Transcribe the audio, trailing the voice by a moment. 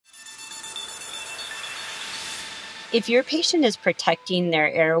If your patient is protecting their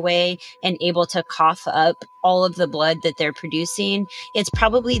airway and able to cough up all of the blood that they're producing, it's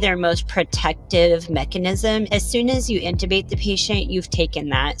probably their most protective mechanism. As soon as you intubate the patient, you've taken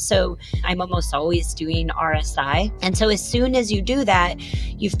that. So I'm almost always doing RSI. And so as soon as you do that,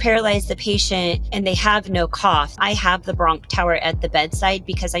 you've paralyzed the patient and they have no cough. I have the bronch tower at the bedside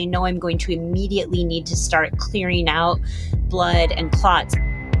because I know I'm going to immediately need to start clearing out blood and clots.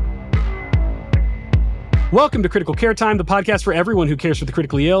 Welcome to Critical Care Time, the podcast for everyone who cares for the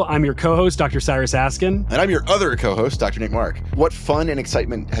critically ill. I'm your co-host, Dr. Cyrus Askin. And I'm your other co-host, Dr. Nick Mark. What fun and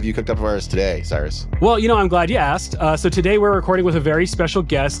excitement have you cooked up for us today, Cyrus? Well, I'm glad you asked. So today we're recording with a very special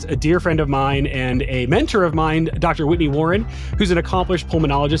guest, a dear friend of mine and a mentor of mine, Dr. Whittney Warren, who's an accomplished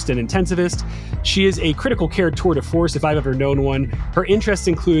pulmonologist and intensivist. She is a critical care tour de force, if I've ever known one. Her interests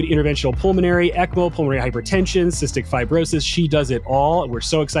include interventional pulmonary, ECMO, pulmonary hypertension, cystic fibrosis. She does it all. We're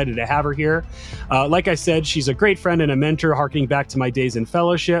so excited to have her here. Like I said, she's a great friend and a mentor, harkening back to my days in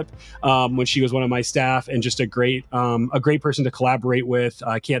fellowship when she was one of my staff, and just a great person to collaborate with.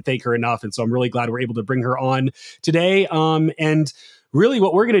 I can't thank her enough, and so I'm really glad we're able to bring her on today. And really,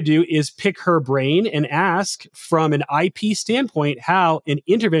 what we're going to do is pick her brain and ask, from an IP standpoint, how an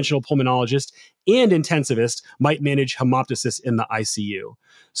interventional pulmonologist and intensivist might manage hemoptysis in the ICU.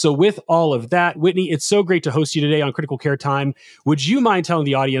 So with all of that, Whittney, it's so great to host you today on Critical Care Time. Would you mind telling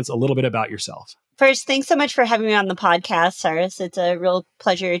the audience a little bit about yourself? First, thanks so much for having me on the podcast, Cyrus. It's a real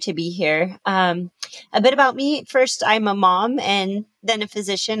pleasure to be here. A bit about me. First, I'm a mom and then a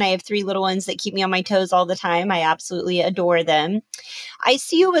physician. I have 3 little ones that keep me on my toes all the time. I absolutely adore them.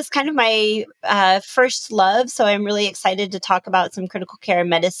 ICU was kind of my first love, so I'm really excited to talk about some critical care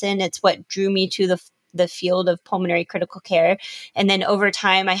medicine. It's what drew me to the field of pulmonary critical care. And then over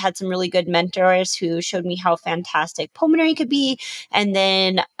time, I had some really good mentors who showed me how fantastic pulmonary could be, and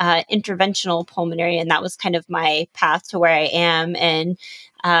then interventional pulmonary. And that was kind of my path to where I am. And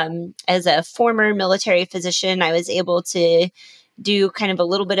as a former military physician, I was able to do kind of a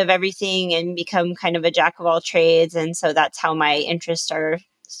little bit of everything and become kind of a jack of all trades. And so that's how my interests are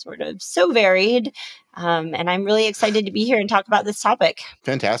sort of so varied. And I'm really excited to be here and talk about this topic.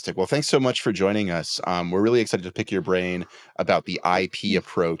 Fantastic. Well, thanks so much for joining us. We're really excited to pick your brain about the IP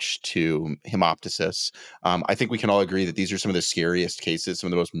approach to hemoptysis. I think we can all agree that these are some of the scariest cases, some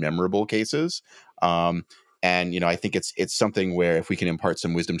of the most memorable cases. And, I think it's something where if we can impart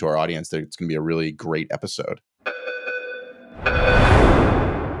some wisdom to our audience, that it's going to be a really great episode.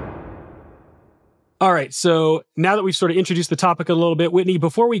 All right, so now that we've sort of introduced the topic a little bit, Whittney,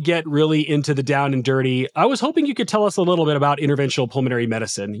 before we get really into the down and dirty, I was hoping you could tell us a little bit about interventional pulmonary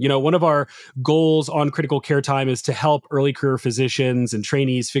medicine. One of our goals on Critical Care Time is to help early career physicians and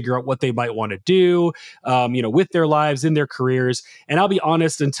trainees figure out what they might want to do, with their lives, in their careers. And I'll be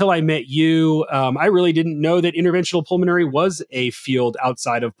honest, until I met you, I really didn't know that interventional pulmonary was a field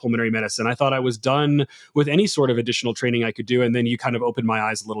outside of pulmonary medicine. I thought I was done with any sort of additional training I could do, and then you kind of opened my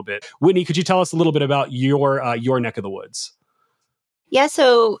eyes a little bit. Whittney, could you tell us a little bit about your neck of the woods? Yeah,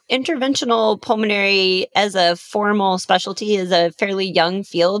 so interventional pulmonary as a formal specialty is a fairly young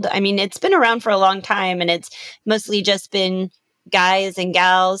field. I mean, it's been around for a long time, and it's mostly just been guys and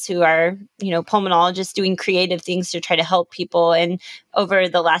gals who are, pulmonologists doing creative things to try to help people. And over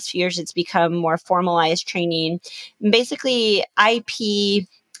the last few years, it's become more formalized training. And basically, IP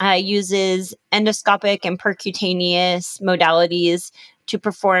uses endoscopic and percutaneous modalities to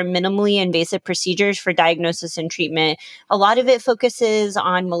perform minimally invasive procedures for diagnosis and treatment. A lot of it focuses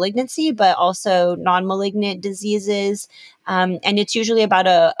on malignancy, but also non-malignant diseases. And it's usually about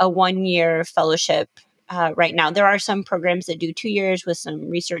a 1-year fellowship right now. There are some programs that do 2 years with some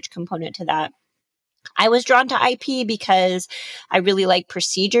research component to that. I was drawn to IP because I really like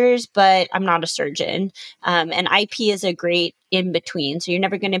procedures, but I'm not a surgeon. And IP is a great in between. So you're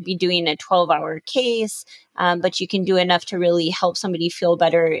never going to be doing a 12-hour case, but you can do enough to really help somebody feel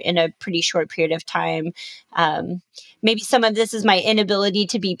better in a pretty short period of time. Maybe some of this is my inability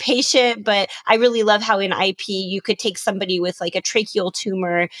to be patient, but I really love how in IP you could take somebody with like a tracheal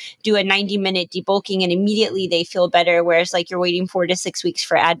tumor, do a 90-minute debulking, and immediately they feel better, whereas like you're waiting 4 to 6 weeks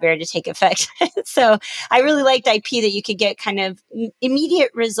for Advair to take effect. So I really liked IP that you could get kind of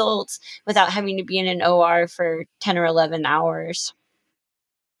immediate results without having to be in an OR for 10 or 11 hours.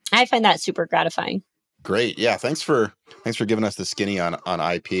 I find that super gratifying. Great. Yeah. Thanks for giving us the skinny on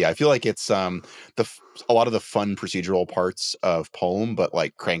IP. I feel like it's a lot of the fun procedural parts of Pulm, but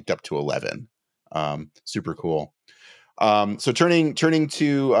like cranked up to 11. Super cool. So turning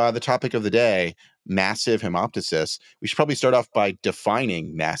to the topic of the day, massive hemoptysis. We should probably start off by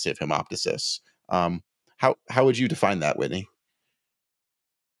defining massive hemoptysis. How would you define that, Whittney?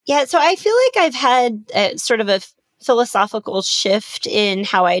 Yeah, so I feel like I've had sort of philosophical shift in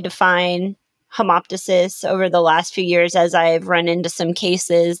how I define hemoptysis over the last few years as I've run into some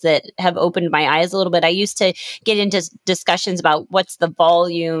cases that have opened my eyes a little bit. I used to get into discussions about what's the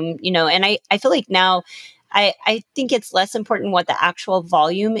volume, and I feel like now I think it's less important what the actual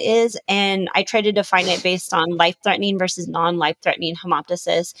volume is. And I try to define it based on life-threatening versus non-life-threatening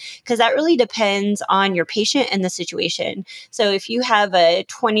hemoptysis, because that really depends on your patient and the situation. So if you have a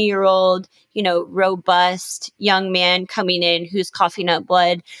 20-year-old, robust young man coming in who's coughing up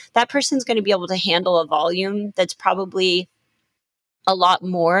blood, that person's going to be able to handle a volume that's probably a lot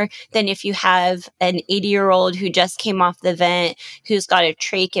more than if you have an 80-year-old who just came off the vent, who's got a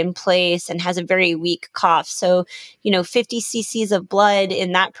trach in place and has a very weak cough. So, 50 cc's of blood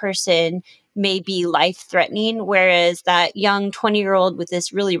in that person may be life-threatening, whereas that young 20-year-old with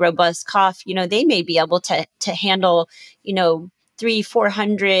this really robust cough, they may be able to handle,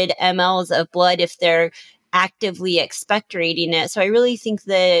 300-400 mLs of blood if they're actively expectorating it. So I really think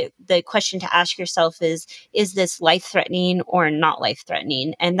the question to ask yourself is this life-threatening or not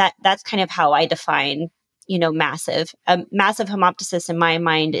life-threatening? And that's kind of how I define, massive. Massive hemoptysis in my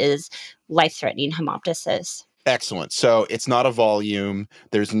mind is life-threatening hemoptysis. Excellent. So it's not a volume.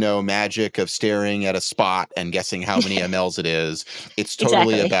 There's no magic of staring at a spot and guessing how many mLs it is. It's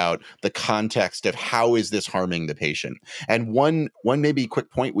totally about the context of how is this harming the patient. And one maybe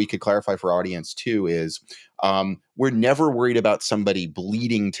quick point we could clarify for our audience too is we're never worried about somebody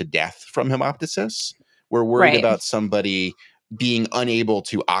bleeding to death from hemoptysis. We're worried about somebody being unable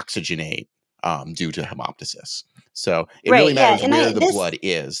to oxygenate due to hemoptysis. So it really matters where the blood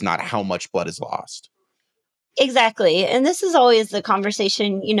is, not how much blood is lost. Exactly. And this is always the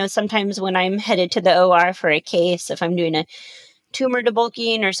conversation, sometimes when I'm headed to the OR for a case, if I'm doing a tumor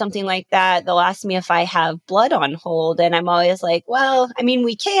debulking or something like that, they'll ask me if I have blood on hold. And I'm always like, well, I mean,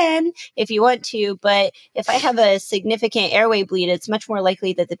 we can if you want to, but if I have a significant airway bleed, it's much more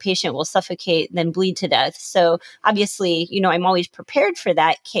likely that the patient will suffocate than bleed to death. So obviously, I'm always prepared for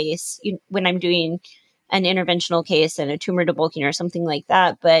that case when I'm doing an interventional case and a tumor debulking or something like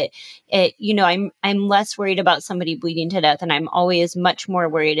that. But I'm less worried about somebody bleeding to death. And I'm always much more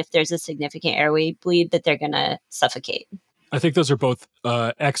worried if there's a significant airway bleed that they're going to suffocate. I think those are both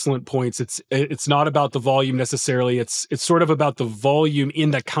excellent points. It's not about the volume necessarily. It's sort of about the volume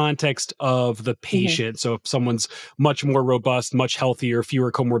in the context of the patient. So if someone's much more robust, much healthier,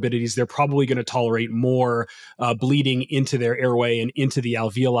 fewer comorbidities, they're probably going to tolerate more bleeding into their airway and into the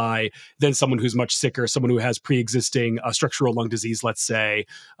alveoli than someone who's much sicker, someone who has pre-existing structural lung disease, let's say.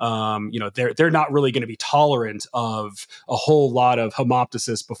 They're not really going to be tolerant of a whole lot of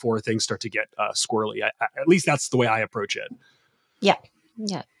hemoptysis before things start to get squirrely. At least that's the way I approach it. Yeah.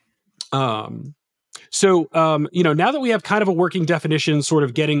 Yeah. So, now that we have kind of a working definition, sort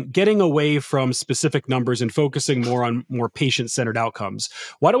of getting away from specific numbers and focusing more on more patient-centered outcomes,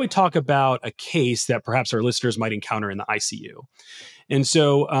 why don't we talk about a case that perhaps our listeners might encounter in the ICU? And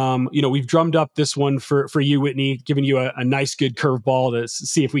so, we've drummed up this one for you, Whitney, giving you a nice, good curveball to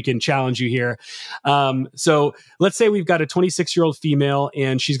see if we can challenge you here. So let's say we've got a 26-year-old female,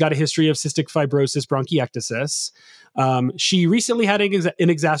 and she's got a history of cystic fibrosis bronchiectasis. She recently had an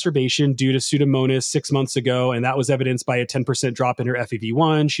exacerbation due to Pseudomonas 6 months ago, and that was evidenced by a 10% drop in her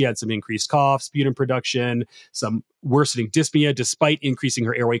FEV1. She had some increased cough, sputum production, some worsening dyspnea despite increasing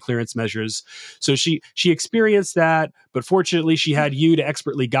her airway clearance measures. So she experienced that, but fortunately she had you to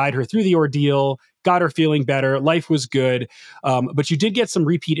expertly guide her through the ordeal, got her feeling better, life was good. But you did get some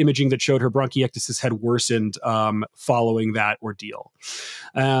repeat imaging that showed her bronchiectasis had worsened following that ordeal.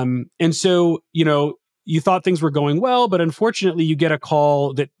 And so, you thought things were going well, but unfortunately you get a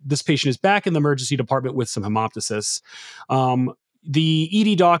call that this patient is back in the emergency department with some hemoptysis. The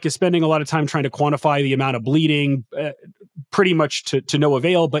ED doc is spending a lot of time trying to quantify the amount of bleeding, pretty much to no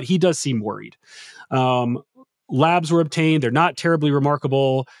avail, but he does seem worried. Labs were obtained. They're not terribly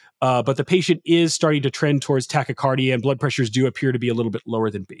remarkable, but the patient is starting to trend towards tachycardia, and blood pressures do appear to be a little bit lower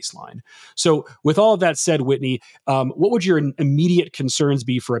than baseline. So with all of that said, Whitney, what would your immediate concerns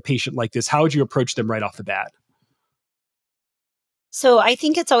be for a patient like this? How would you approach them right off the bat? So I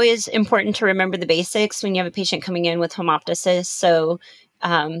think it's always important to remember the basics when you have a patient coming in with hemoptysis. So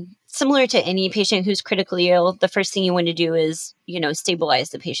similar to any patient who's critically ill, the first thing you want to do is, stabilize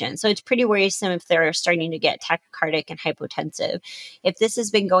the patient. So it's pretty worrisome if they're starting to get tachycardic and hypotensive. If this has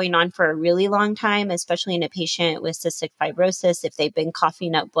been going on for a really long time, especially in a patient with cystic fibrosis, if they've been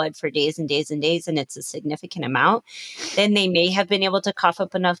coughing up blood for days and days and days, and it's a significant amount, then they may have been able to cough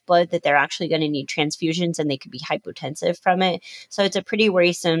up enough blood that they're actually going to need transfusions and they could be hypotensive from it. So it's a pretty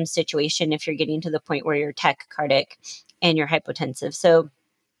worrisome situation if you're getting to the point where you're tachycardic and you're hypotensive. So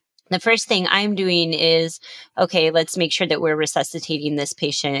the first thing I'm doing is, okay, let's make sure that we're resuscitating this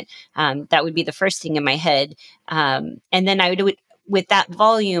patient. That would be the first thing in my head. And then I would, with that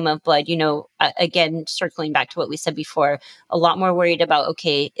volume of blood, again, circling back to what we said before, a lot more worried about,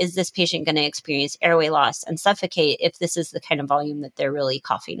 okay, is this patient going to experience airway loss and suffocate if this is the kind of volume that they're really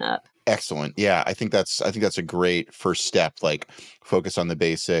coughing up? Excellent. Yeah, I think that's a great first step. Like, focus on the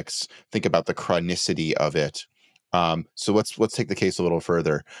basics, think about the chronicity of it. So let's take the case a little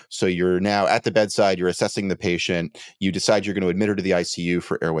further. So you're now at the bedside, you're assessing the patient, you decide you're going to admit her to the ICU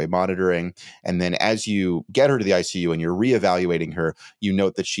for airway monitoring. And then as you get her to the ICU and you're reevaluating her, you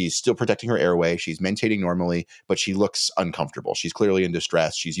note that she's still protecting her airway, she's mentating normally, but she looks uncomfortable. She's clearly in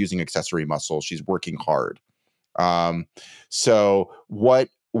distress. She's using accessory muscles. She's working hard. So what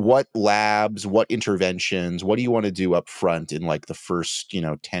labs, what interventions, what do you want to do up front in like the first,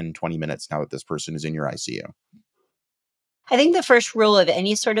 10, 20 minutes now that this person is in your ICU? I think the first rule of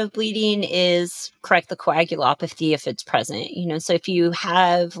any sort of bleeding is correct the coagulopathy if it's present. So if you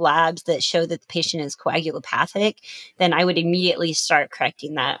have labs that show that the patient is coagulopathic, then I would immediately start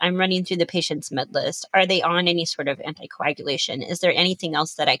correcting that. I'm running through the patient's med list. Are they on any sort of anticoagulation? Is there anything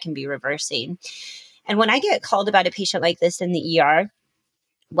else that I can be reversing? And when I get called about a patient like this in the ER,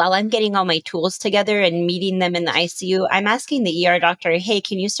 while I'm getting all my tools together and meeting them in the ICU, I'm asking the ER doctor, hey,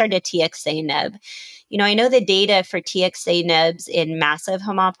 can you start a TXA neb? I know the data for TXA nebs in massive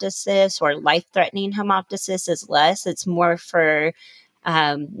hemoptysis or life-threatening hemoptysis is less. It's more for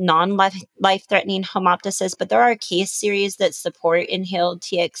non-life-threatening hemoptysis, but there are case series that support inhaled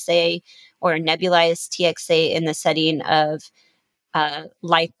TXA or nebulized TXA in the setting of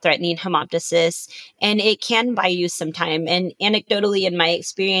life-threatening hemoptysis, and it can buy you some time. And anecdotally, in my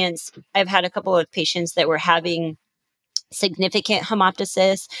experience, I've had a couple of patients that were having significant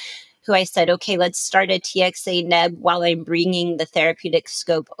hemoptysis who I said, okay, let's start a TXA neb while I'm bringing the therapeutic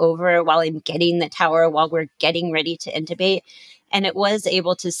scope over, while I'm getting the tower, while we're getting ready to intubate. And it was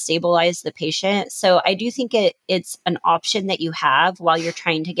able to stabilize the patient. So I do think it's an option that you have while you're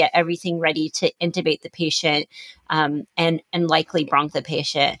trying to get everything ready to intubate the patient and likely bronch the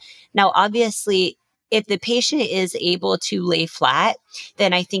patient. Now, obviously, if the patient is able to lay flat,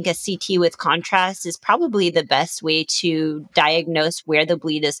 then I think a CT with contrast is probably the best way to diagnose where the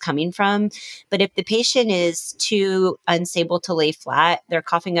bleed is coming from. But if the patient is too unstable to lay flat, they're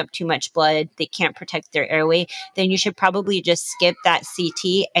coughing up too much blood, they can't protect their airway, then you should probably just skip that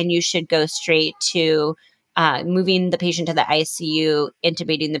CT and you should go straight to moving the patient to the ICU,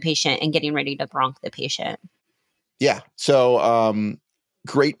 intubating the patient, and getting ready to bronch the patient. Yeah. So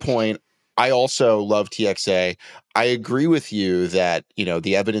great point. I also love TXA. I agree with you that,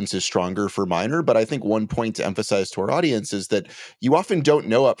 the evidence is stronger for minor, but I think one point to emphasize to our audience is that you often don't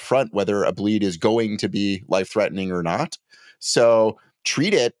know up front whether a bleed is going to be life-threatening or not. So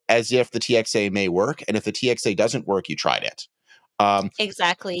treat it as if the TXA may work. And if the TXA doesn't work, you tried it.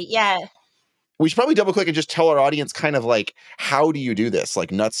 Exactly. Yeah. We should probably double click and just tell our audience kind of like, how do you do this?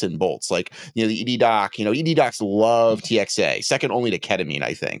 Like nuts and bolts, like, the ED doc, ED docs love TXA, second only to ketamine,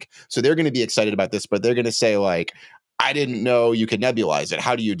 I think. So they're going to be excited about this, but they're going to say like, I didn't know you could nebulize it.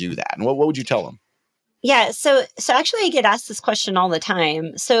 How do you do that? And what would you tell them? Yeah. So actually I get asked this question all the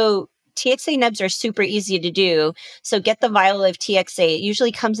time. So TXA nebs are super easy to do. So get the vial of TXA. It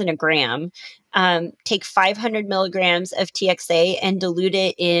usually comes in a gram. Take 500 milligrams of TXA and dilute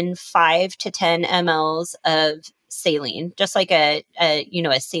it in 5 to 10 mLs of saline, just like a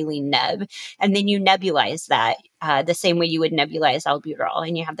saline neb. And then you nebulize that the same way you would nebulize albuterol,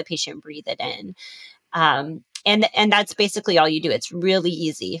 and you have the patient breathe it in. And that's basically all you do. It's really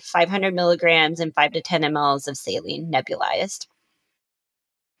easy. 500 milligrams and 5 to 10 mLs of saline nebulized.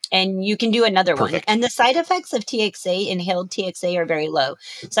 And you can do another Perfect. one. And the side effects of TXA, inhaled TXA, are very low.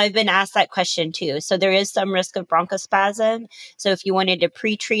 So I've been asked that question too. So there is some risk of bronchospasm. So if you wanted to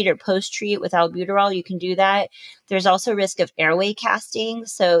pre-treat or post-treat with albuterol, you can do that. There's also risk of airway casting.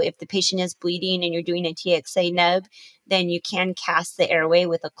 So if the patient is bleeding and you're doing a TXA neb, then you can cast the airway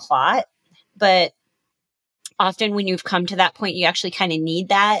with a clot. But often when you've come to that point, you actually kind of need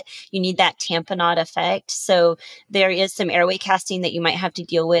that. You need that tamponade effect. So there is some airway casting that you might have to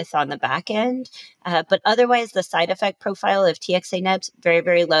deal with on the back end. But otherwise, the side effect profile of TXA nebs, very,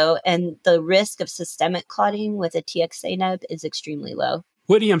 very low. And the risk of systemic clotting with a TXA neb is extremely low.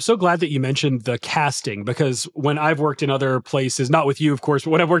 Whittney, I'm so glad that you mentioned the casting, because when I've worked in other places, not with you, of course,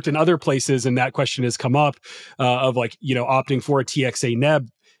 but when I've worked in other places and that question has come up of like, opting for a TXA neb,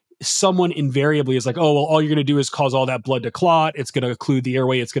 someone invariably is like, oh, well, all you're going to do is cause all that blood to clot. It's going to occlude the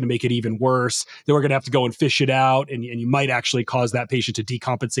airway. It's going to make it even worse. Then we're going to have to go and fish it out. And you might actually cause that patient to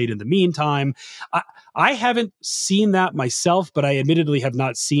decompensate in the meantime. I haven't seen that myself, but I admittedly have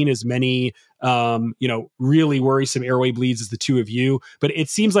not seen as many, really worrisome airway bleeds as the two of you. But it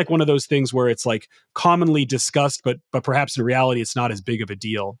seems like one of those things where it's like commonly discussed, but perhaps in reality, it's not as big of a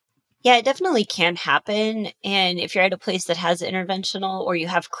deal. Yeah, it definitely can happen. And if you're at a place that has interventional or you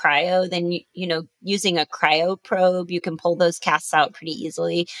have cryo, then, using a cryo probe, you can pull those casts out pretty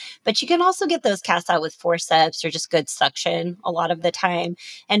easily. But you can also get those casts out with forceps or just good suction a lot of the time.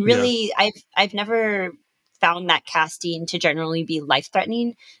 And really, I've never found that casting to generally be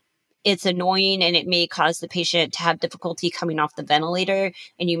life-threatening. It's annoying and it may cause the patient to have difficulty coming off the ventilator,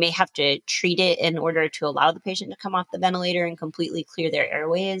 and you may have to treat it in order to allow the patient to come off the ventilator and completely clear their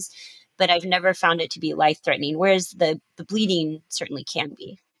airways. But I've never found it to be life-threatening, whereas the bleeding certainly can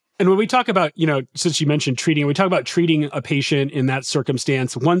be. And when we talk about, since you mentioned treating, we talk about treating a patient in that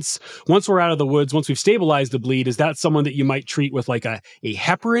circumstance. Once we're out of the woods, once we've stabilized the bleed, is that someone that you might treat with like a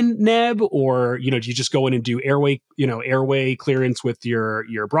heparin neb, or do you just go in and do airway clearance with your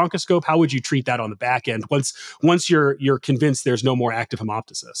bronchoscope? How would you treat that on the back end once you're convinced there's no more active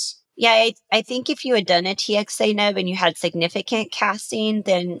hemoptysis? Yeah, I think if you had done a TXA neb and you had significant casting,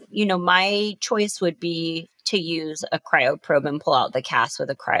 then, my choice would be to use a cryo probe and pull out the cast with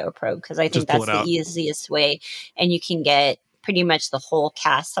a cryo probe, because I think that's the easiest way. And you can get pretty much the whole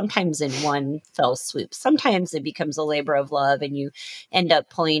cast, sometimes in one fell swoop. Sometimes it becomes a labor of love and you end up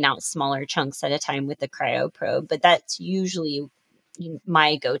pulling out smaller chunks at a time with the cryo probe. But that's usually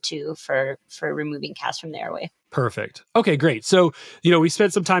my go-to for removing cast from the airway. Perfect. Okay, great. So, we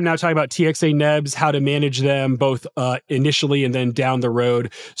spent some time now talking about TXA nebs, how to manage them both initially and then down the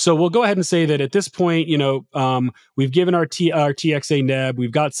road. So we'll go ahead and say that at this point, we've given our TXA neb,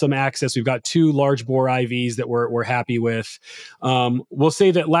 we've got some access, we've got 2 large bore IVs that we're happy with. We'll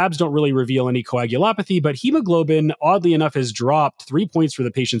say that labs don't really reveal any coagulopathy, but hemoglobin, oddly enough, has dropped 3 points for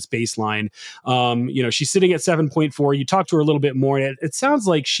the patient's baseline. She's sitting at 7.4. You talk to her a little bit more, and it sounds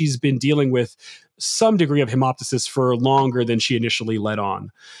like she's been dealing with some degree of hemoptysis for longer than she initially let on.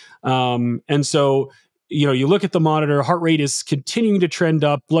 And so, you look at the monitor, heart rate is continuing to trend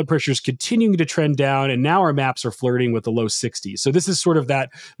up, blood pressure is continuing to trend down, and now our maps are flirting with the low 60s. So this is sort of that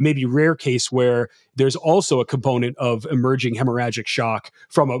maybe rare case where there's also a component of emerging hemorrhagic shock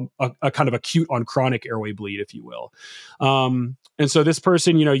from a kind of acute on chronic airway bleed, if you will. And so this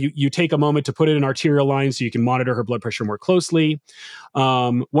person, you take a moment to put in an arterial line so you can monitor her blood pressure more closely.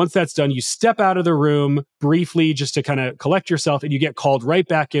 Once that's done, you step out of the room briefly just to kind of collect yourself, and you get called right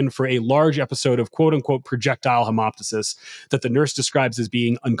back in for a large episode of quote unquote projectile hemoptysis that the nurse describes as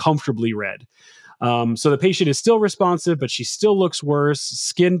being uncomfortably red. So the patient is still responsive, but she still looks worse.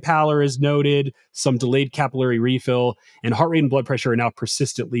 Skin pallor is noted, some delayed capillary refill, and heart rate and blood pressure are now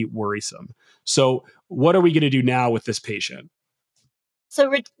persistently worrisome. So what are we going to do now with this patient? So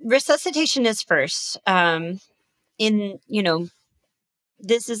resuscitation is first.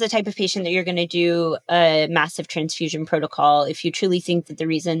 This is the type of patient that you're going to do a massive transfusion protocol. If you truly think that the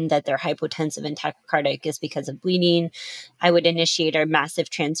reason that they're hypotensive and tachycardic is because of bleeding, I would initiate a massive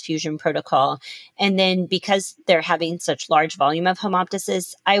transfusion protocol. And then because they're having such large volume of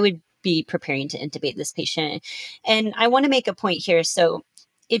hemoptysis, I would be preparing to intubate this patient. And I want to make a point here. So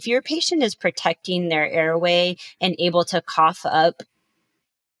if your patient is protecting their airway and able to cough up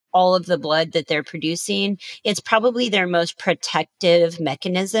all of the blood that they're producing, it's probably their most protective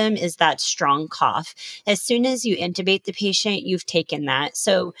mechanism is that strong cough. As soon as you intubate the patient, you've taken that.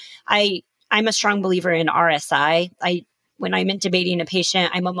 So I'm a strong believer in RSI. When I'm intubating a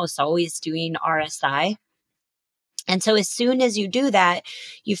patient, I'm almost always doing RSI. And so as soon as you do that,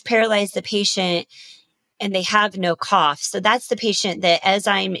 you've paralyzed the patient and they have no cough. So that's the patient that as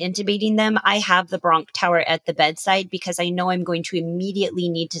I'm intubating them, I have the bronch tower at the bedside because I know I'm going to immediately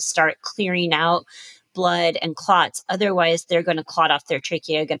need to start clearing out blood and clots. Otherwise, they're going to clot off their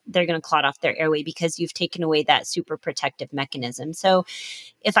trachea. They're going to clot off their airway because you've taken away that super protective mechanism. So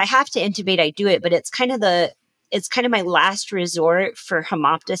if I have to intubate, I do it, but it's kind of my last resort for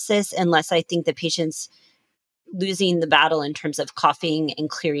hemoptysis unless I think the patient's losing the battle in terms of coughing and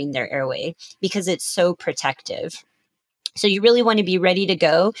clearing their airway because it's so protective. So you really want to be ready to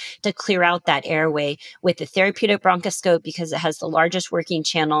go to clear out that airway with the therapeutic bronchoscope because it has the largest working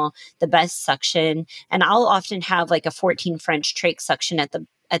channel, the best suction. And I'll often have like a 14 French trach suction at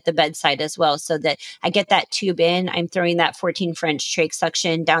the bedside as well, so that I get that tube in, I'm throwing that 14 French trach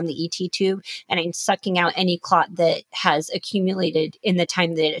suction down the ET tube, and I'm sucking out any clot that has accumulated in the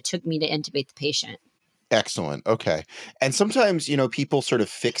time that it took me to intubate the patient. Excellent. Okay. And sometimes, people sort of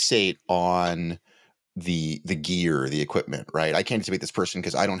fixate on the gear, the equipment, right? I can't intubate this person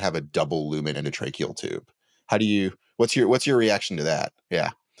because I don't have a double lumen endotracheal tube. What's your reaction to that? Yeah.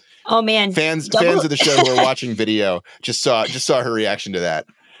 Oh man. Fans of the show who are watching video just saw her reaction to that.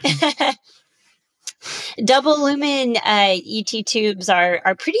 Double lumen ET tubes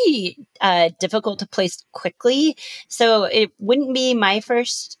are pretty difficult to place quickly. So it wouldn't be my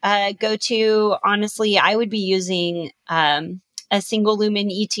first go-to. Honestly, I would be using a single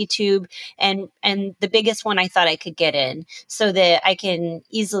lumen ET tube and the biggest one I thought I could get in so that I can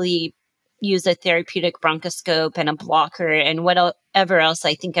easily use a therapeutic bronchoscope and a blocker and whatever else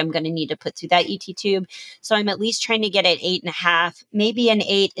I think I'm going to need to put through that ET tube. So I'm at least trying to get at 8.5, maybe an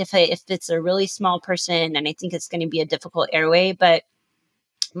 8 if it's a really small person and I think it's going to be a difficult airway. But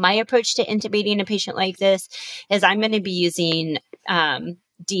my approach to intubating a patient like this is I'm going to be using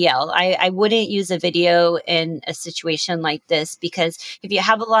DL. I wouldn't use a video in a situation like this because if you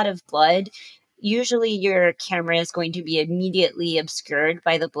have a lot of blood, usually your camera is going to be immediately obscured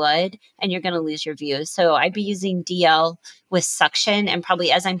by the blood and you're going to lose your view. So I'd be using DL with suction, and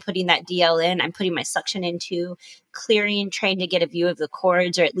probably as I'm putting that DL in, I'm putting my suction into clearing, trying to get a view of the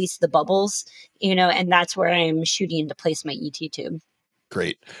cords or at least the bubbles, and that's where I'm shooting to place my ET tube.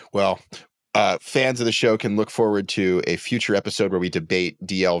 Great. Well, fans of the show can look forward to a future episode where we debate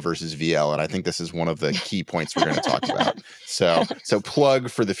DL versus VL, and I think this is one of the key points we're going to talk about. So plug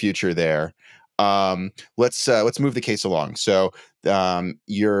for the future there. Let's move the case along. So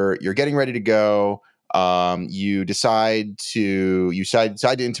you're getting ready to go. You decide to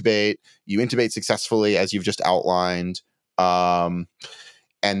intubate. You intubate successfully, as you've just outlined. And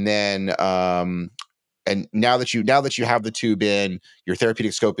then and now that you have the tube in, your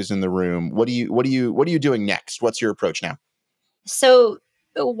therapeutic scope is in the room. What are you doing next? What's your approach now? So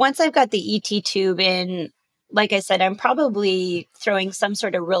once I've got the ET tube in, like I said, I'm probably throwing some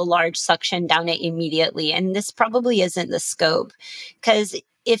sort of real large suction down it immediately. And this probably isn't the scope, because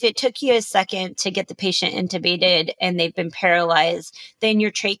if it took you a second to get the patient intubated and they've been paralyzed, then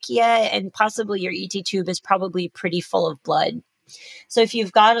your trachea and possibly your ET tube is probably pretty full of blood. So if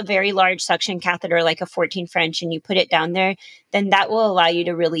you've got a very large suction catheter, like a 14 French, and you put it down there, then that will allow you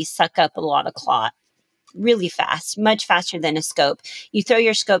to really suck up a lot of clot really fast, much faster than a scope. You throw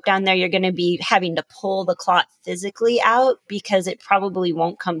your scope down there, you're going to be having to pull the clot physically out because it probably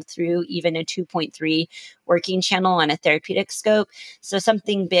won't come through even a 2.3 working channel on a therapeutic scope. So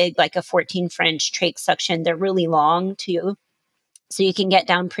something big like a 14 French trach suction, they're really long too. So you can get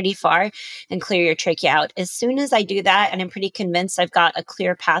down pretty far and clear your trachea out. As soon as I do that, and I'm pretty convinced I've got a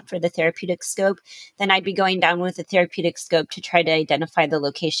clear path for the therapeutic scope, then I'd be going down with the therapeutic scope to try to identify the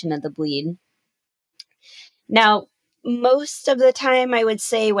location of the bleed. Now, most of the time, I would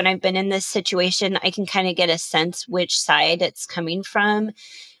say when I've been in this situation, I can kind of get a sense which side it's coming from.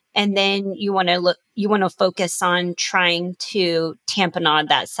 And then you want to focus on trying to tamponade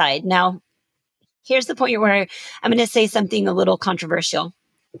that side. Now, here's the point where I'm going to say something a little controversial.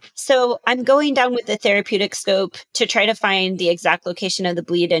 So I'm going down with the therapeutic scope to try to find the exact location of the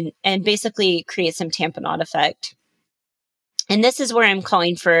bleed and basically create some tamponade effect. And this is where I'm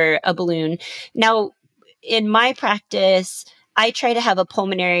calling for a balloon. Now, in my practice, I try to have a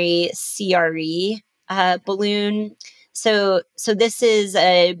pulmonary CRE balloon. So this is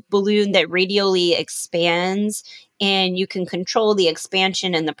a balloon that radially expands, and you can control the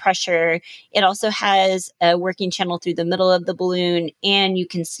expansion and the pressure. It also has a working channel through the middle of the balloon, and you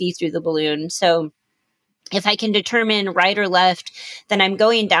can see through the balloon. So if I can determine right or left, then I'm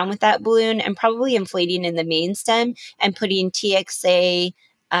going down with that balloon and probably inflating in the main stem and putting TXA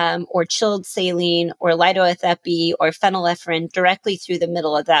or chilled saline or lidoethepy or phenylephrine directly through the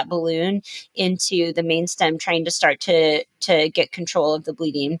middle of that balloon into the main stem, trying to start to get control of the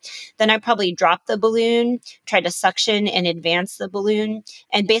bleeding. Then I probably drop the balloon, try to suction and advance the balloon,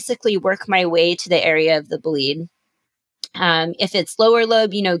 and basically work my way to the area of the bleed. If it's lower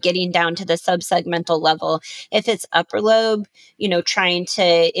lobe, getting down to the subsegmental level. If it's upper lobe, trying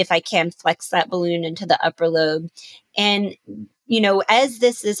to, if I can, flex that balloon into the upper lobe. And as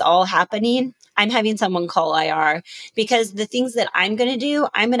this is all happening, I'm having someone call IR, because the things that I'm going to do,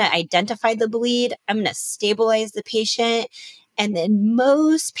 I'm going to identify the bleed, I'm going to stabilize the patient, and then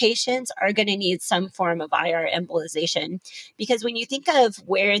most patients are going to need some form of IR embolization. Because when you think of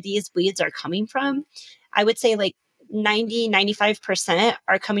where these bleeds are coming from, I would say like 95%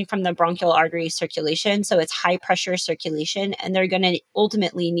 are coming from the bronchial artery circulation. So it's high pressure circulation, and they're going to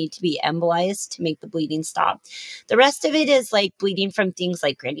ultimately need to be embolized to make the bleeding stop. The rest of it is like bleeding from things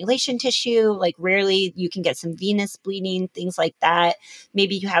like granulation tissue. Like rarely you can get some venous bleeding, things like that.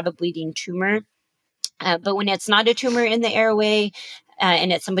 Maybe you have a bleeding tumor. But when it's not a tumor in the airway,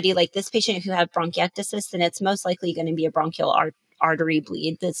 and it's somebody like this patient who had bronchiectasis, then it's most likely going to be a bronchial artery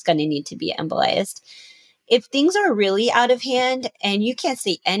bleed that's going to need to be embolized. If things are really out of hand and you can't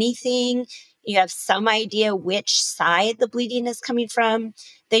see anything, you have some idea which side the bleeding is coming from,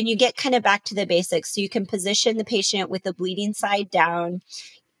 then you get kind of back to the basics. So you can position the patient with the bleeding side down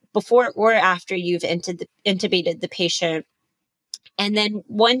before or after you've intubated the patient. And then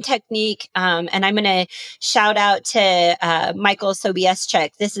one technique, and I'm going to shout out to Michael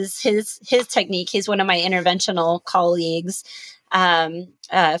Sobieschek. This is his technique. He's one of my interventional colleagues from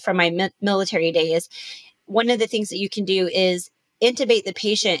my military days. One of the things that you can do is intubate the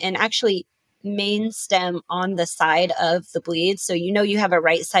patient and actually main stem on the side of the bleed. So you have a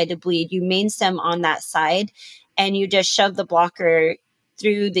right-sided bleed. You main stem on that side, and you just shove the blocker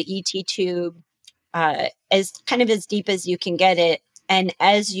through the ET tube as deep as you can get it. And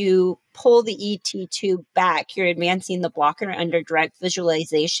as you pull the ET tube back, you're advancing the blocker under direct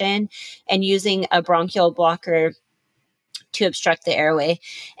visualization and using a bronchial blocker to obstruct the airway.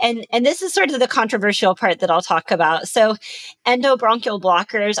 And this is sort of the controversial part that I'll talk about. So endobronchial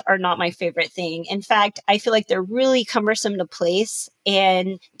blockers are not my favorite thing. In fact, I feel like they're really cumbersome to place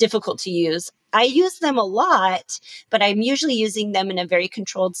and difficult to use. I use them a lot, but I'm usually using them in a very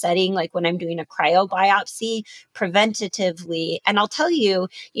controlled setting, like when I'm doing a cryobiopsy preventatively. And I'll tell you,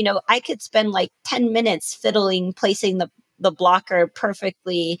 I could spend like 10 minutes fiddling, placing the blocker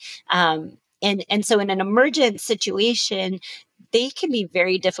perfectly. And so in an emergent situation, they can be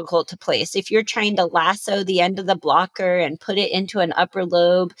very difficult to place. If you're trying to lasso the end of the blocker and put it into an upper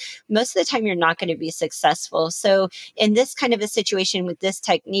lobe, most of the time you're not going to be successful. So in this kind of a situation with this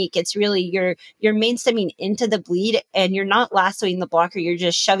technique, it's really you're main stemming into the bleed and you're not lassoing the blocker. You're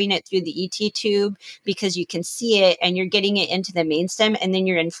just shoving it through the ET tube because you can see it and you're getting it into the main stem, and then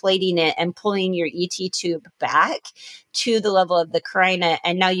you're inflating it and pulling your ET tube back to the level of the carina.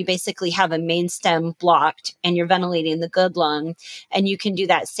 And now you basically have a main stem blocked and you're ventilating the good lung. And you can do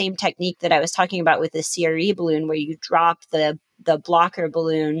that same technique that I was talking about with the CRE balloon, where you drop the blocker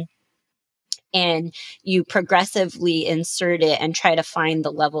balloon and you progressively insert it and try to find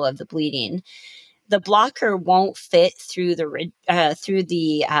the level of the bleeding. The blocker won't fit through the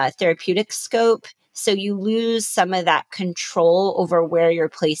therapeutic scope. So you lose some of that control over where you're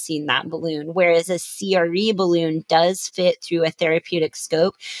placing that balloon, whereas a CRE balloon does fit through a therapeutic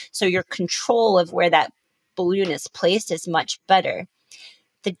scope. So your control of where that balloon is placed is much better.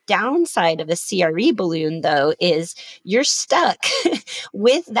 The downside of a CRE balloon, though, is you're stuck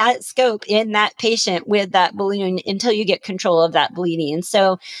with that scope in that patient with that balloon until you get control of that bleeding.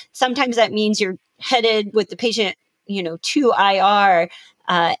 So sometimes that means you're headed with the patient, to IR.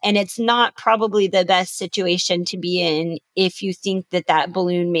 And it's not probably the best situation to be in if you think that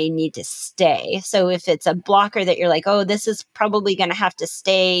balloon may need to stay. So if it's a blocker that you're like, oh, this is probably going to have to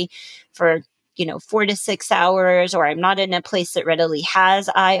stay for 4 to 6 hours, or I'm not in a place that readily has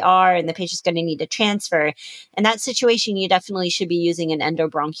IR and the patient's going to need to transfer. In that situation, you definitely should be using an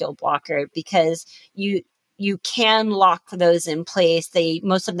endobronchial blocker because you can lock those in place.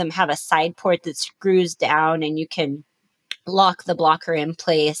 Most of them have a side port that screws down and you can lock the blocker in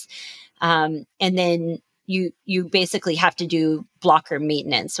place. And then you basically have to do blocker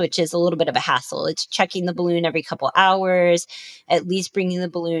maintenance, which is a little bit of a hassle. It's checking the balloon every couple hours, at least bringing the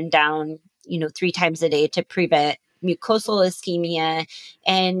balloon down 3 times a day to prevent mucosal ischemia.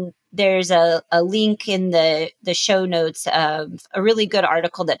 And there's a link in the show notes of a really good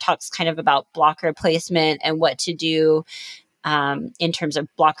article that talks kind of about blocker placement and what to do in terms of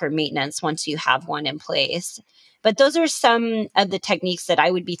blocker maintenance once you have one in place. But those are some of the techniques that I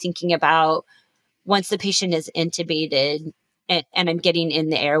would be thinking about once the patient is intubated and I'm getting in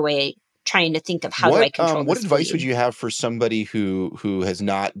the airway, trying to think of how do I control what this advice bleed. would you have for somebody who has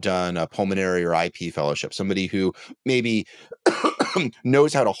not done a pulmonary or IP fellowship, somebody who maybe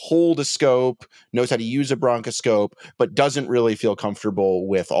knows how to hold a scope, knows how to use a bronchoscope, but doesn't really feel comfortable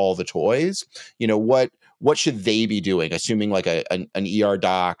with all the toys? What should they be doing, assuming like an ER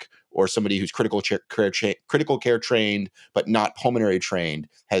doc or somebody who's critical care trained but not pulmonary trained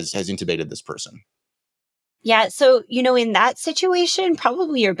has intubated this person? Yeah. So, in that situation,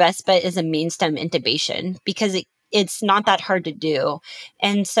 probably your best bet is a main stem intubation because it's not that hard to do.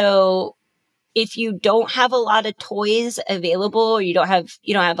 And so if you don't have a lot of toys available, or you don't have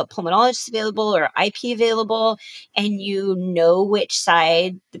a pulmonologist available or IP available, and you know which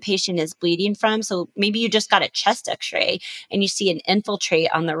side the patient is bleeding from. So maybe you just got a chest x-ray and you see an infiltrate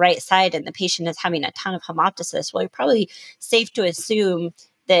on the right side and the patient is having a ton of hemoptysis. Well, you're probably safe to assume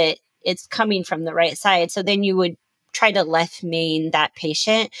that it's coming from the right side. So then you would try to left main that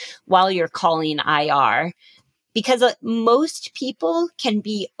patient while you're calling IR. Because most people can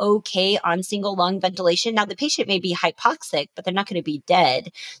be okay on single lung ventilation. Now, the patient may be hypoxic, but they're not going to be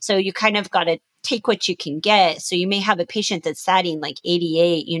dead. So you kind of got to take what you can get. So you may have a patient that's satting like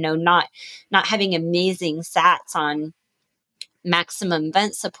 88, not having amazing sats on maximum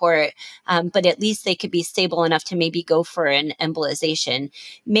vent support, but at least they could be stable enough to maybe go for an embolization.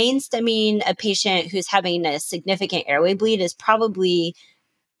 Main stemming a patient who's having a significant airway bleed is probably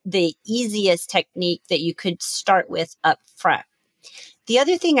the easiest technique that you could start with up front. The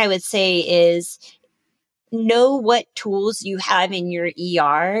other thing I would say is know what tools you have in your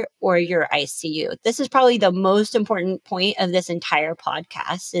ER or your ICU. This is probably the most important point of this entire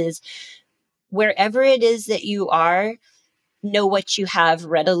podcast is wherever it is that you are, know what you have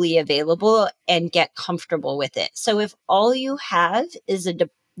readily available and get comfortable with it. So if all you have is a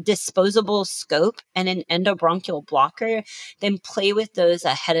disposable scope and an endobronchial blocker, then play with those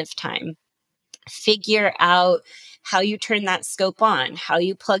ahead of time. Figure out how you turn that scope on, how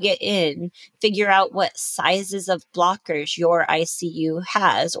you plug it in, figure out what sizes of blockers your ICU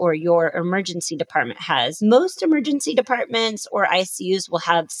has or your emergency department has. Most emergency departments or ICUs will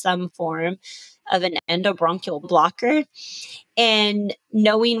have some form of an endobronchial blocker. And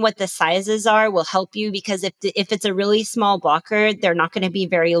knowing what the sizes are will help you because if it's a really small blocker, they're not going to be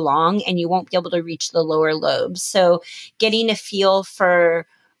very long and you won't be able to reach the lower lobes. So getting a feel for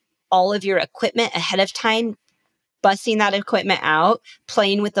all of your equipment ahead of time, busting that equipment out,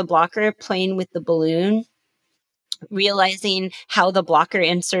 playing with the blocker, playing with the balloon, realizing how the blocker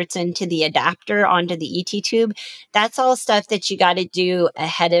inserts into the adapter onto the ET tube. That's all stuff that you got to do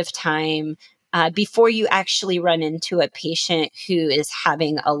ahead of time before you actually run into a patient who is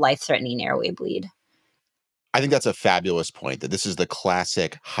having a life-threatening airway bleed. I think that's a fabulous point, that this is the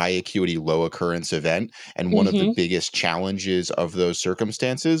classic high acuity, low occurrence event. And one of the biggest challenges of those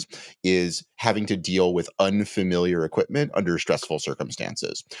circumstances is having to deal with unfamiliar equipment under stressful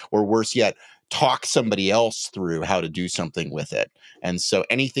circumstances, or worse yet, talk somebody else through how to do something with it. And so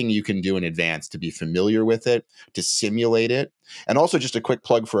anything you can do in advance to be familiar with it, to simulate it. And also just a quick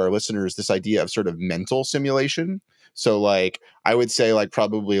plug for our listeners, this idea of sort of mental simulation. So like, I would say like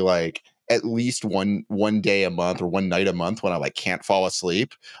probably like at least one day a month or one night a month when I like can't fall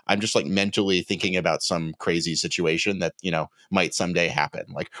asleep, I'm just like mentally thinking about some crazy situation that, might someday happen.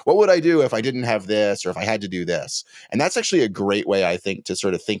 Like, what would I do if I didn't have this or if I had to do this? And that's actually a great way, I think, to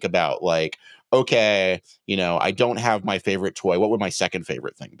sort of think about like, okay, I don't have my favorite toy. What would my second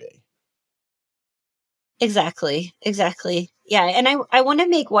favorite thing be? Exactly. Yeah. And I want to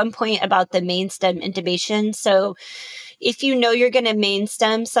make one point about the main stem intubation. So if you know you're going to main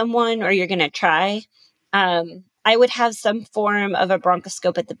stem someone or you're going to try, I would have some form of a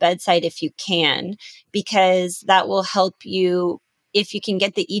bronchoscope at the bedside if you can, because that will help you. If you can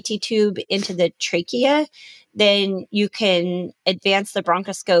get the ET tube into the trachea, then you can advance the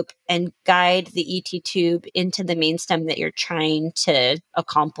bronchoscope and guide the ET tube into the main stem that you're trying to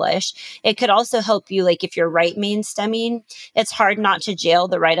accomplish. It could also help you, like if you're right main stemming, it's hard not to jail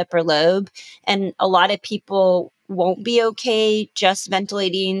the right upper lobe. And a lot of people won't be okay just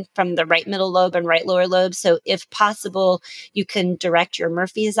ventilating from the right middle lobe and right lower lobe. So if possible, you can direct your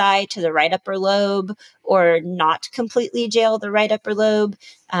Murphy's eye to the right upper lobe or not completely jail the right upper lobe,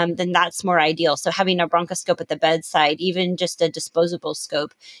 then that's more ideal. So having a bronchoscope at the bedside, even just a disposable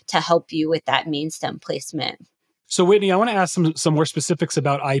scope to help you with that main stem placement. So Whitney, I want to ask some more specifics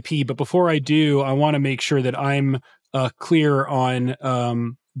about IP, but before I do, I want to make sure that I'm clear on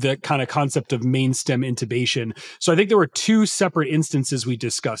the kind of concept of main stem intubation. So I think there were two separate instances we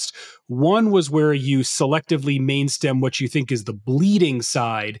discussed. One was where you selectively main stem what you think is the bleeding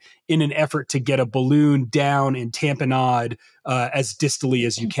side in an effort to get a balloon down and tamponade as distally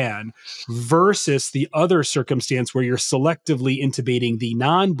as you can, versus the other circumstance where you're selectively intubating the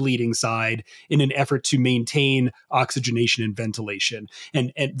non-bleeding side in an effort to maintain oxygenation and ventilation.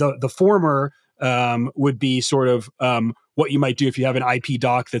 And the former would be sort of what you might do if you have an IP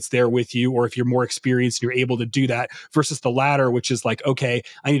doc that's there with you, or if you're more experienced and you're able to do that, versus the latter, which is like, okay,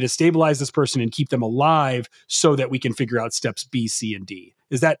 I need to stabilize this person and keep them alive so that we can figure out steps B, C, and D.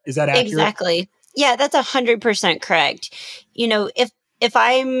 Is that accurate? Exactly. Yeah, that's 100% correct. If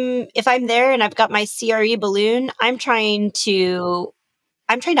I'm there and I've got my CRE balloon, I'm trying to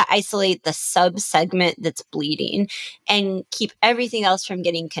isolate the sub-segment that's bleeding and keep everything else from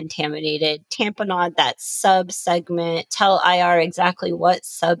getting contaminated. Tamponade that sub-segment, tell IR exactly what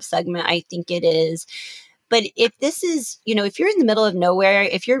sub-segment I think it is. But if this is, if you're in the middle of nowhere,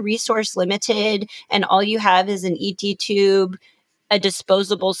 if you're resource limited and all you have is an ET tube, a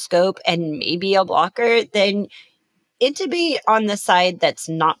disposable scope, and maybe a blocker, then intubate on the side that's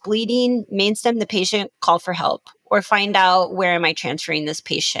not bleeding, main stem the patient, call for help, or find out, where am I transferring this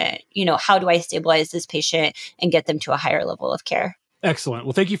patient? How do I stabilize this patient and get them to a higher level of care? Excellent.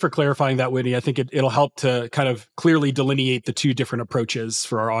 Well, thank you for clarifying that, Whittney. I think it'll help to kind of clearly delineate the two different approaches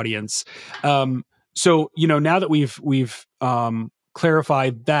for our audience. So, now that we've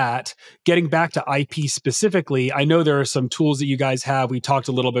clarified that, getting back to IP specifically, I know there are some tools that you guys have. We talked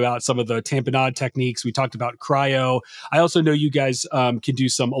a little bit about some of the tamponade techniques. We talked about cryo. I also know you guys can do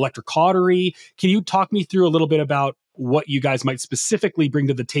some electrocautery. Can you talk me through a little bit about what you guys might specifically bring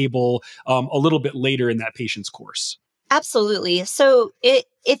to the table a little bit later in that patient's course? Absolutely. So if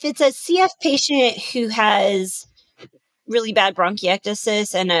it's a CF patient who has really bad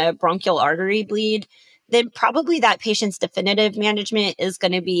bronchiectasis and a bronchial artery bleed, then probably that patient's definitive management is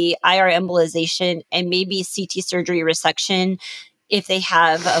going to be IR embolization and maybe CT surgery resection if they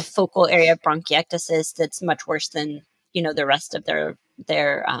have a focal area of bronchiectasis that's much worse than, the rest of their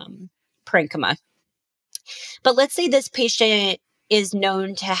parenchyma. But let's say this patient is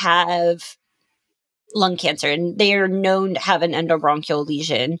known to have lung cancer and they are known to have an endobronchial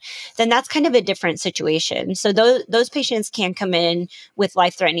lesion, then that's kind of a different situation. So those patients can come in with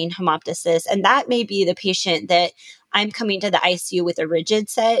life-threatening hemoptysis, and that may be the patient that I'm coming to the ICU with a rigid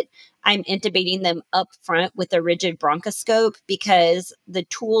set. I'm intubating them up front with a rigid bronchoscope because the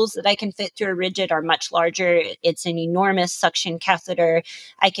tools that I can fit through a rigid are much larger. It's an enormous suction catheter.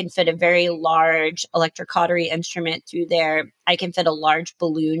 I can fit a very large electrocautery instrument through there. I can fit a large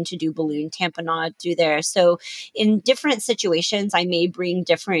balloon to do balloon tamponade through there. So in different situations, I may bring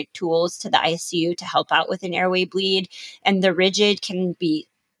different tools to the ICU to help out with an airway bleed. And the rigid can be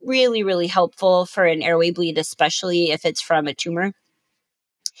really, really helpful for an airway bleed, especially if it's from a tumor.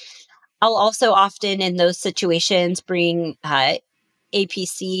 I'll also often in those situations bring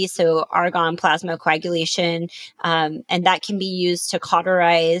APC, so argon plasma coagulation, and that can be used to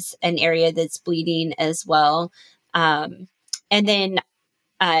cauterize an area that's bleeding as well. And then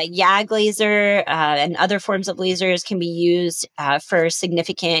YAG laser and other forms of lasers can be used for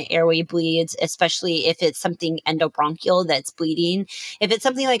significant airway bleeds, especially if it's something endobronchial that's bleeding. If it's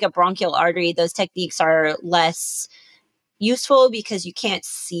something like a bronchial artery, those techniques are less useful because you can't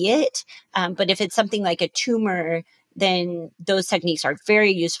see it. But if it's something like a tumor, then those techniques are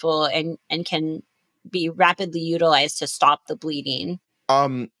very useful and can be rapidly utilized to stop the bleeding.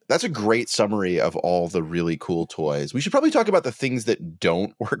 That's a great summary of all the really cool toys. We should probably talk about the things that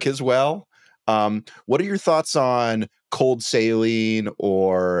don't work as well. What are your thoughts on cold saline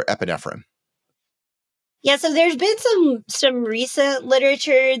or epinephrine? Yeah, so there's been some recent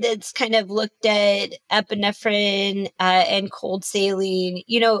literature that's kind of looked at epinephrine and cold saline,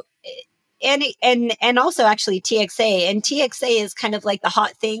 and also actually TXA. And TXA is kind of like the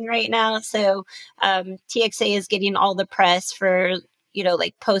hot thing right now. So TXA is getting all the press for,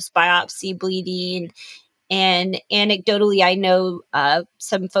 like post biopsy bleeding. And anecdotally, I know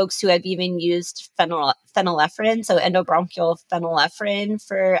some folks who have even used phenylephrine, so endobronchial phenylephrine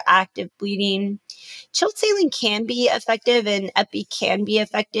for active bleeding. Chilled saline can be effective and epi can be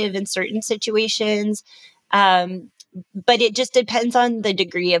effective in certain situations. But it just depends on the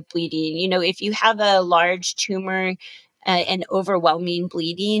degree of bleeding. If you have a large tumor and overwhelming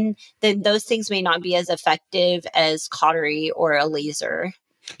bleeding, then those things may not be as effective as cautery or a laser.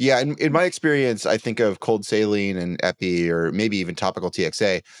 Yeah, in my experience, I think of cold saline and epi or maybe even topical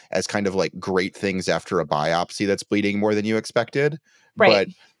TXA as kind of like great things after a biopsy that's bleeding more than you expected, right.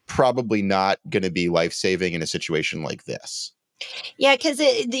 But probably not going to be life-saving in a situation like this. Yeah, because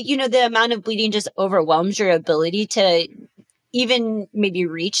the amount of bleeding just overwhelms your ability to even maybe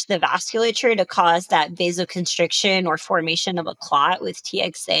reach the vasculature to cause that vasoconstriction or formation of a clot with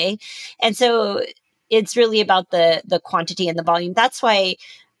TXA. And so it's really about the quantity and the volume. That's why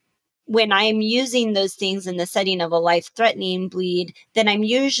when I'm using those things in the setting of a life-threatening bleed, then I'm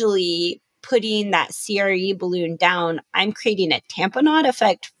usually putting that CRE balloon down. I'm creating a tamponade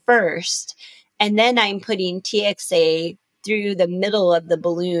effect first, and then I'm putting TXA through the middle of the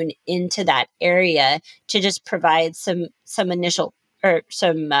balloon into that area to just provide some initial or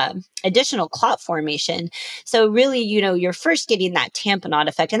some additional clot formation. So really, you're first getting that tamponade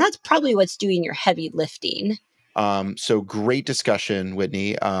effect, and that's probably what's doing your heavy lifting. So great discussion,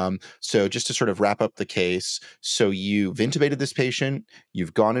 Whittney. So just to sort of wrap up the case, so you've intubated this patient,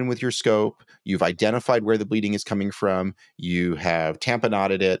 you've gone in with your scope, you've identified where the bleeding is coming from, you have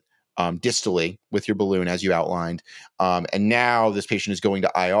tamponaded it distally with your balloon as you outlined, and now this patient is going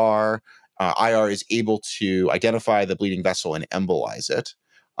to IR. IR is able to identify the bleeding vessel and embolize it.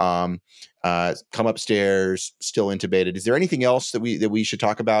 Come upstairs, still intubated. Is there anything else that we should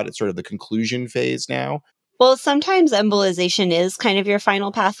talk about at sort of the conclusion phase now? Well, sometimes embolization is kind of your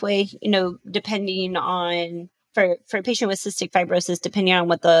final pathway, depending on for a patient with cystic fibrosis, depending on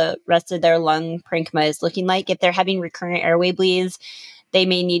what the rest of their lung parenchyma is looking like. If they're having recurrent airway bleeds, they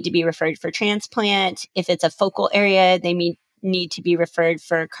may need to be referred for transplant. If it's a focal area, they may need to be referred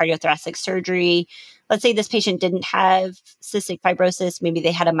for cardiothoracic surgery. Let's say this patient didn't have cystic fibrosis, maybe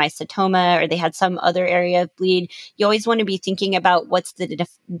they had a mycetoma or they had some other area of bleed. You always want to be thinking about what's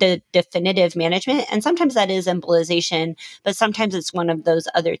the definitive management. And sometimes that is embolization, but sometimes it's one of those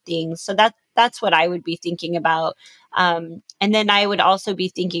other things. So that's what I would be thinking about. And then I would also be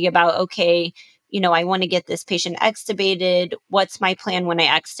thinking about, okay, I want to get this patient extubated. What's my plan when I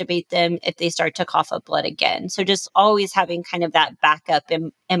extubate them if they start to cough up blood again? So just always having kind of that backup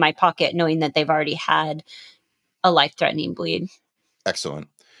in my pocket, knowing that they've already had a life-threatening bleed. Excellent.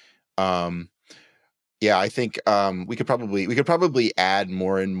 Yeah, I think we could probably add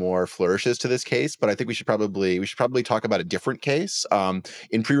more and more flourishes to this case, but I think we should probably talk about a different case.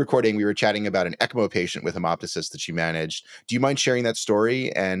 In pre-recording, we were chatting about an ECMO patient with hemoptysis that she managed. Do you mind sharing that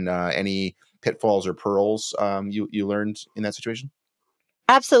story and any pitfalls or pearls you learned in that situation?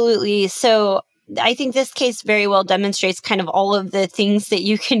 Absolutely. So I think this case very well demonstrates kind of all of the things that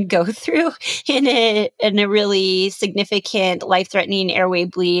you can go through in a really significant life-threatening airway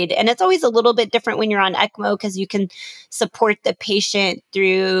bleed. And it's always a little bit different when you're on ECMO because you can support the patient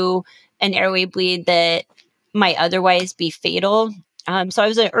through an airway bleed that might otherwise be fatal. So I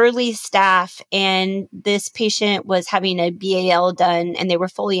was an early staff, and this patient was having a BAL done, and they were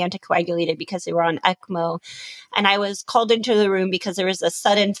fully anticoagulated because they were on ECMO. And I was called into the room because there was a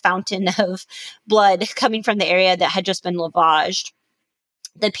sudden fountain of blood coming from the area that had just been lavaged.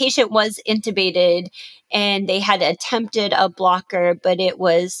 The patient was intubated, and they had attempted a blocker, but it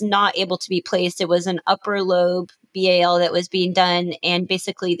was not able to be placed. It was an upper lobe BAL that was being done, and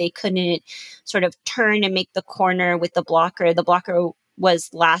basically they couldn't sort of turn and make the corner with the blocker. The blocker was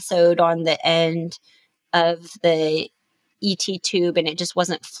lassoed on the end of the ET tube, and it just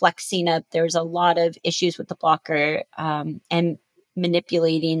wasn't flexing up. There was a lot of issues with the blocker and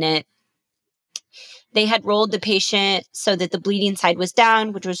manipulating it. They had rolled the patient so that the bleeding side was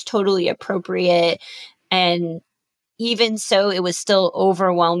down, which was totally appropriate. And even so, it was still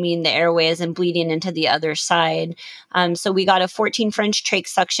overwhelming the airways and bleeding into the other side. So we got a 14 French trach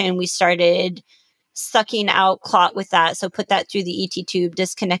suction. We started sucking out clot with that. So put that through the ET tube,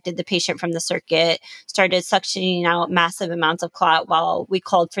 disconnected the patient from the circuit, started suctioning out massive amounts of clot while we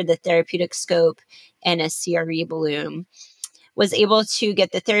called for the therapeutic scope and a CRE balloon. Was able to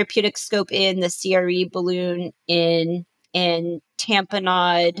get the therapeutic scope in, the CRE balloon in, and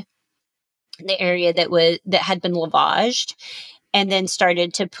tamponade the area that had been lavaged, and then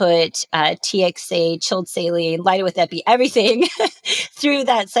started to put TXA, chilled saline, lighted with epi, everything through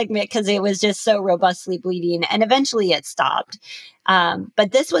that segment because it was just so robustly bleeding. And eventually it stopped.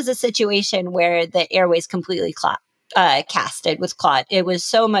 But this was a situation where the airways completely casted with clot. It was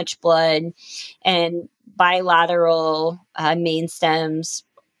so much blood, and bilateral main stems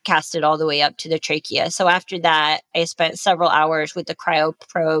casted all the way up to the trachea. So after that, I spent several hours with the cryo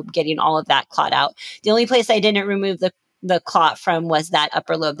probe getting all of that clot out. The only place I didn't remove the clot from was that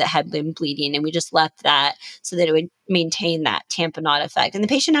upper lobe that had been bleeding, and we just left that so that it would maintain that tamponade effect. And the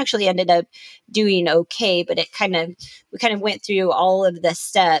patient actually ended up doing okay, but we kind of went through all of the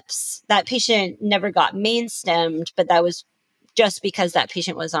steps. That patient never got main stemmed, but that was just because that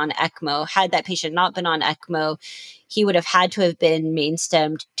patient was on ECMO. Had that patient not been on ECMO, he would have had to have been main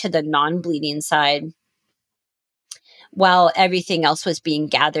stemmed to the non-bleeding side while everything else was being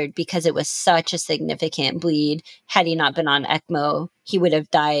gathered because it was such a significant bleed. Had he not been on ECMO, he would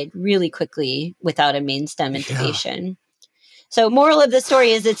have died really quickly without a main stem intubation. Yeah. So moral of the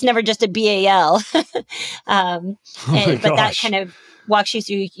story is it's never just a BAL. But that kind of walks you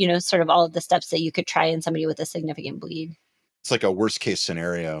through, sort of all of the steps that you could try in somebody with a significant bleed. It's like a worst case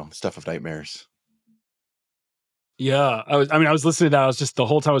scenario, stuff of nightmares. Yeah. I was listening to that. I was just the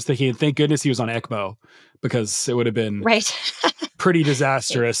whole time I was thinking, thank goodness he was on ECMO because it would have been pretty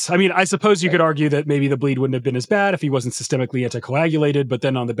disastrous. I mean, I suppose you could argue that maybe the bleed wouldn't have been as bad if he wasn't systemically anticoagulated, but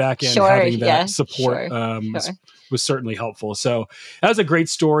then on the back end, having that support was certainly helpful. So that was a great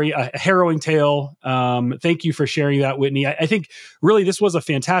story, a harrowing tale. Thank you for sharing that, Whittney. I think really this was a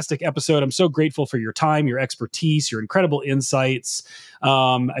fantastic episode. I'm so grateful for your time, your expertise, your incredible insights.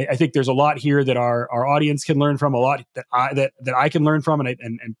 I think there's a lot here that our audience can learn from, a lot that I can learn from,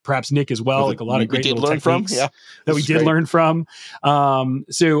 and perhaps Nick as well. Like a lot of great little techniques that we did learn from.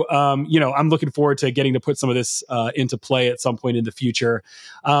 So I'm looking forward to getting to put some of this into play at some point in the future.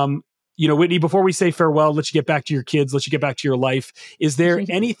 Whittney, before we say farewell, let you get back to your kids, let you get back to your life. Is there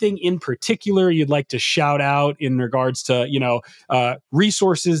anything in particular you'd like to shout out in regards to,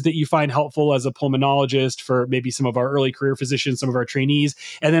 resources that you find helpful as a pulmonologist for maybe some of our early career physicians, some of our trainees?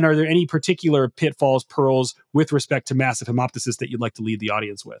 And then are there any particular pitfalls, pearls with respect to massive hemoptysis that you'd like to lead the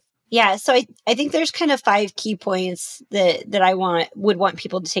audience with? Yeah, so I think there's kind of 5 key points that I would want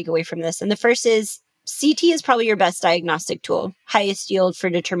people to take away from this. And the first is CT is probably your best diagnostic tool, highest yield for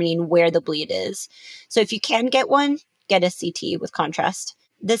determining where the bleed is. So if you can get one, get a CT with contrast.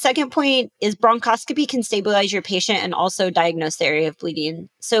 The second point is bronchoscopy can stabilize your patient and also diagnose the area of bleeding.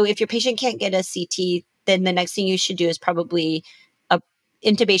 So if your patient can't get a CT, then the next thing you should do is probably a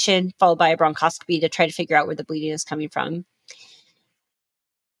intubation followed by a bronchoscopy to try to figure out where the bleeding is coming from.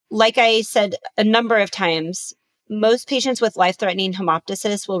 Like I said a number of times, most patients with life-threatening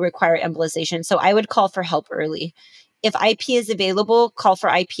hemoptysis will require embolization. So I would call for help early. If IP is available, call for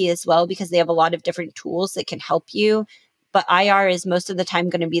IP as well, because they have a lot of different tools that can help you. But IR is most of the time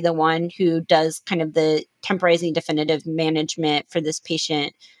going to be the one who does kind of the temporizing definitive management for this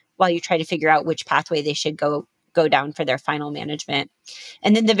patient while you try to figure out which pathway they should go down for their final management.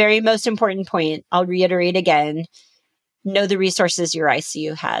 And then the very most important point, I'll reiterate again, know the resources your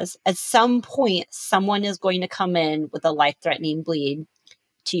ICU has. At some point, someone is going to come in with a life-threatening bleed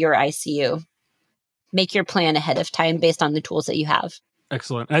to your ICU. Make your plan ahead of time based on the tools that you have.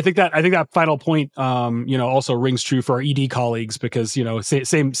 Excellent. And I think that final point, also rings true for our ED colleagues because,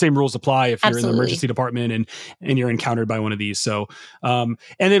 same rules apply if you're in the emergency department and you're encountered by one of these. So, and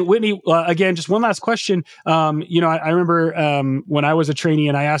then Whittney, again, just one last question. I remember when I was a trainee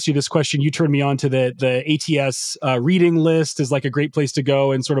and I asked you this question, you turned me on to the ATS reading list as like a great place to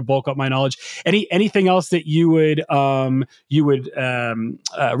go and sort of bulk up my knowledge. Anything else that you would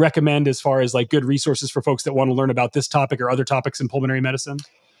recommend as far as like good resources for folks that want to learn about this topic or other topics in pulmonary medicine?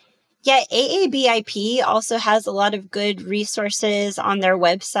 Yeah, AABIP also has a lot of good resources on their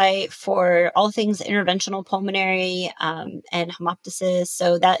website for all things interventional pulmonary and hemoptysis.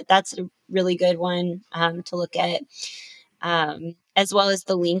 So that's a really good one to look at, as well as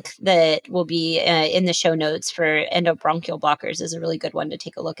the link that will be in the show notes for endobronchial blockers is a really good one to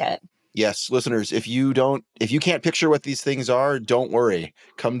take a look at. Yes, listeners, if you can't picture what these things are, don't worry.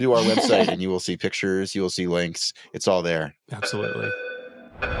 Come to our website and you will see pictures, you will see links. It's all there. Absolutely.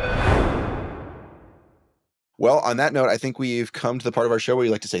 Well, on that note, I think we've come to the part of our show where we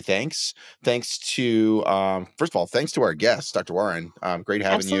like to say thanks. Thanks to, first of all, thanks to our guest, Dr. Warren. Great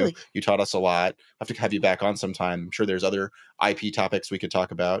having you. You taught us a lot. I'll have to have you back on sometime. I'm sure there's other IP topics we could talk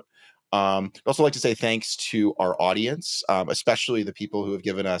about. I'd also like to say thanks to our audience, especially the people who have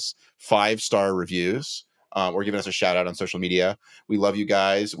given us 5-star reviews or given us a shout out on social media. We love you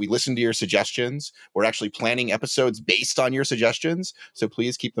guys. We listen to your suggestions. We're actually planning episodes based on your suggestions. So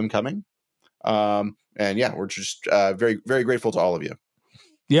please keep them coming. And yeah, we're just very, very grateful to all of you.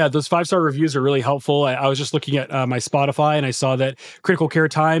 Yeah, those 5-star reviews are really helpful. I was just looking at my Spotify and I saw that Critical Care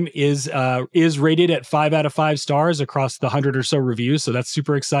Time is rated at 5 out of 5 stars across the 100 or so reviews. So that's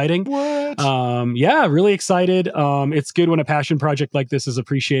super exciting. What? Yeah, really excited. It's good when a passion project like this is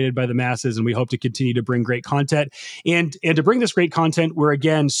appreciated by the masses, and we hope to continue to bring great content. And to bring this great content, we're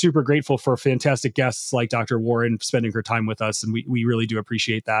again super grateful for fantastic guests like Dr. Warren spending her time with us, and we really do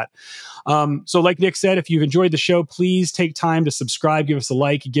appreciate that. So like Nick said, if you've enjoyed the show, please take time to subscribe, give us a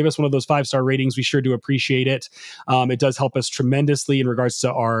like, give us one of those 5-star ratings. We sure do appreciate it. It does help us tremendously in regards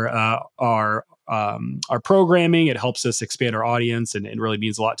to our programming. It helps us expand our audience and really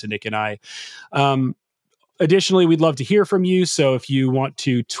means a lot to Nick and I. Additionally, we'd love to hear from you. So if you want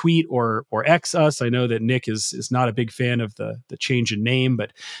to tweet or X us, I know that Nick is not a big fan of the change in name,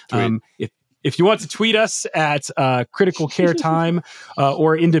 but if you want to tweet us at Critical Care Time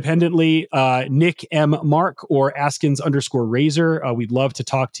or independently, Nick M. Mark or Askins_Razor, we'd love to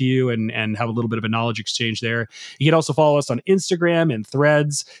talk to you and have a little bit of a knowledge exchange there. You can also follow us on Instagram and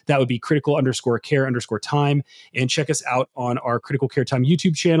Threads. That would be critical_care_time. And check us out on our Critical Care Time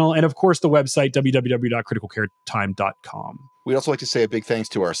YouTube channel. And of course, the website, www.criticalcaretime.com. We'd also like to say a big thanks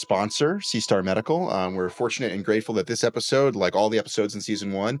to our sponsor, C-Star Medical. We're fortunate and grateful that this episode, like all the episodes in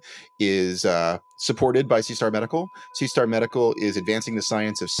season 1, is supported by C-Star Medical. C-Star Medical is advancing the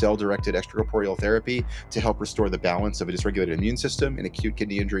science of cell-directed extracorporeal therapy to help restore the balance of a dysregulated immune system in acute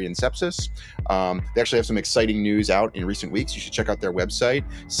kidney injury and sepsis. They actually have some exciting news out in recent weeks. You should check out their website,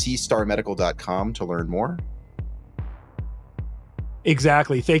 cstarmedical.com, to learn more.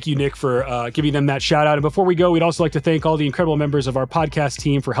 Exactly. Thank you, Nick, for giving them that shout out. And before we go, we'd also like to thank all the incredible members of our podcast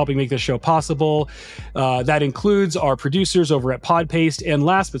team for helping make this show possible. That includes our producers over at Podpaste. And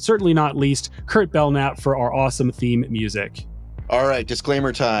last but certainly not least, Kurt Belknap for our awesome theme music. All right,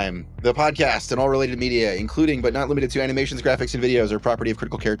 disclaimer time. The podcast and all related media, including but not limited to animations, graphics, and videos, are property of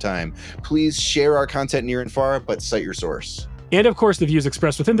Critical Care Time. Please share our content near and far, but cite your source. And of course, the views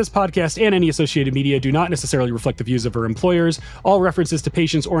expressed within this podcast and any associated media do not necessarily reflect the views of our employers. All references to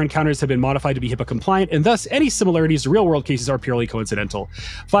patients or encounters have been modified to be HIPAA compliant, and thus any similarities to real-world cases are purely coincidental.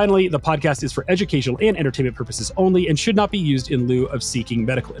 Finally, the podcast is for educational and entertainment purposes only and should not be used in lieu of seeking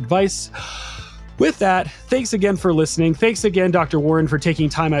medical advice. With that, thanks again for listening. Thanks again, Dr. Warren, for taking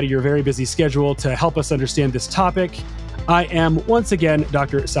time out of your very busy schedule to help us understand this topic. I am, once again,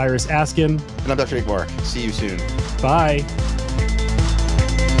 Dr. Cyrus Askin. And I'm Dr. Nick Mark. See you soon. Bye.